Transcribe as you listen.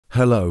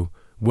Hello,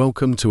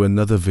 welcome to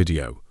another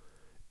video.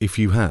 If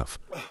you have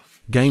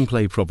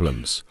gameplay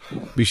problems,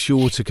 be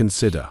sure to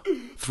consider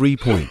 3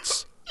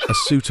 points, a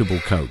suitable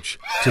coach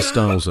to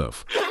styles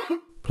of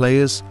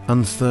players,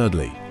 and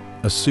thirdly,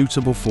 a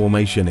suitable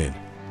formation in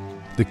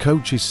the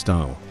coach's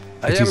style.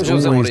 It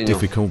is always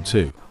difficult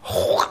to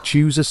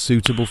choose a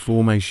suitable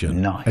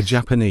formation. A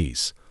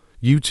Japanese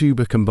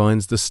YouTuber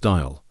combines the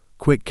style.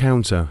 Quick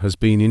counter has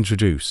been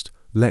introduced.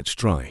 Let's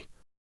try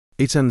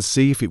it and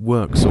see if it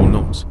works or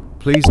not.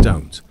 Please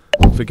don't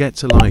forget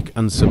to like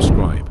and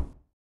subscribe.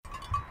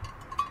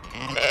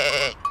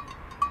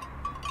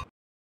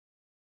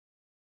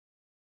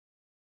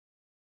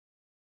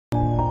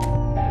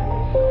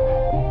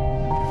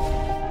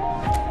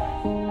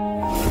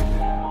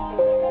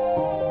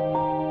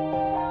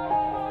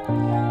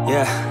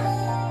 Yeah.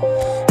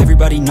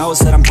 Everybody knows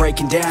that I'm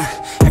breaking down.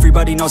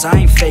 Everybody knows I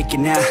ain't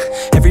faking now.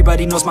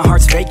 Everybody knows my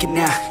heart's vacant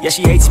now. Yeah,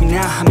 she hates me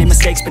now, I made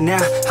mistakes but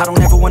now I don't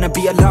ever wanna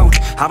be alone.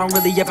 I don't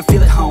really ever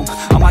feel at home.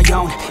 On my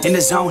own, in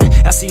the zone,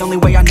 that's the only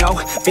way I know.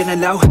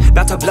 Feeling low,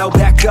 about to blow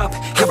back up.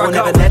 Here I won't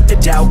ever let the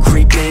doubt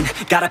creep in.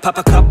 Gotta pop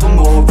a couple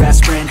more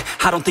aspirin.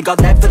 I don't think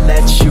I'll ever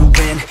let you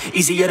in.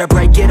 Easier to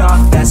break it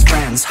off best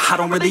friends. I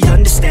don't really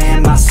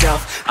understand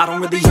myself. I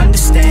don't really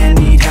understand,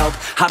 need help.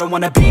 I don't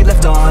wanna be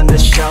left on the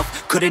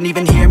shelf. Couldn't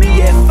even hear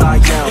me if I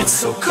yelled. It's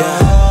so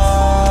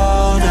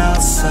cold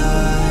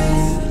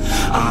outside,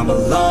 I'm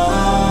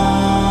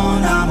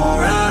alone, I'm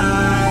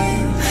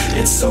alright.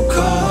 It's so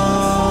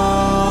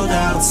cold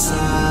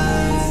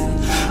outside,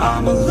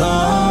 I'm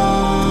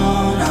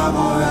alone, I'm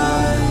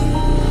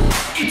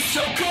alright. It's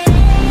so cold.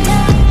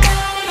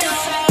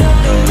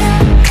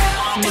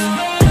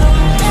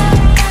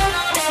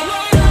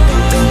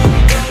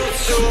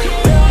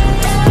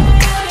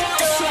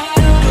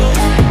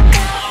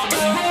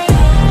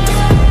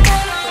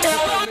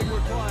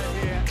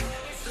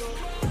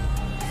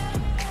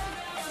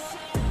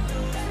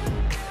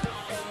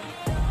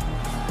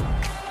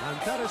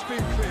 That has been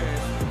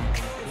cleared.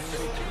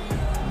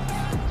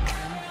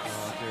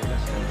 Do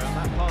less about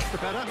that pass the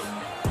better.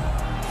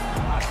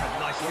 That's a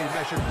nicely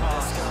measured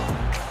pass.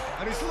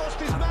 And he's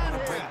lost his man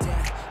here.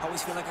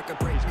 Always feel like I could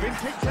break. He's been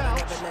kicked out.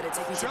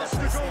 Just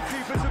the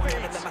goalkeeper's a beat.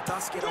 Let my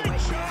thoughts get away now.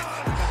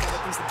 I got better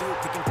things to do,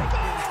 picking fake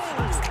now.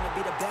 I just wanna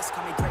be the best,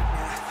 call me great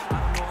now. I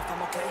don't know if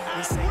I'm okay,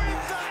 I'm insane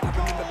now. I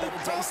remember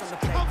better days on the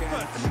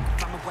playground.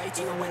 Find a way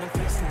to even when I'm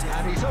facing down.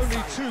 And he's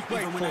only too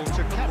grateful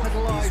to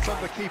capitalise on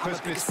the keeper's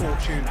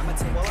misfortune.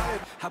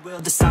 I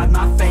will decide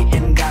my fate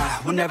and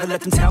I will never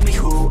let them tell me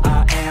who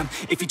I am.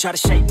 If you try to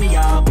shape me,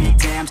 I'll be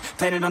damned.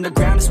 Planet on the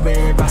ground is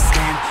where I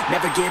stand.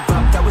 Never give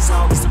up, that was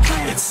always the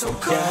plan. It's so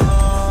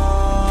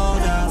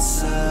cold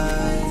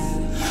outside,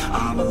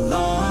 I'm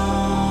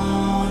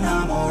alone,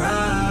 I'm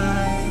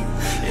alright.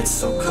 It's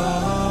so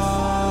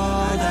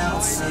cold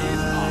outside,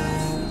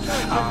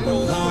 I'm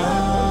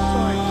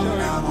alone,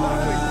 I'm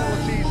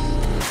alright.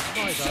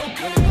 It's so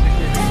cold.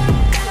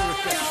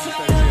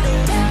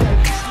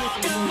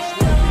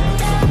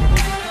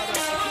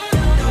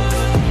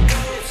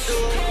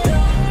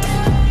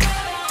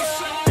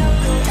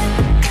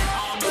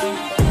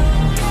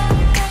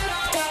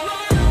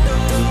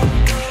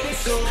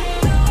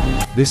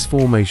 This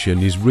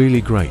formation is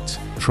really great.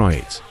 Try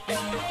it.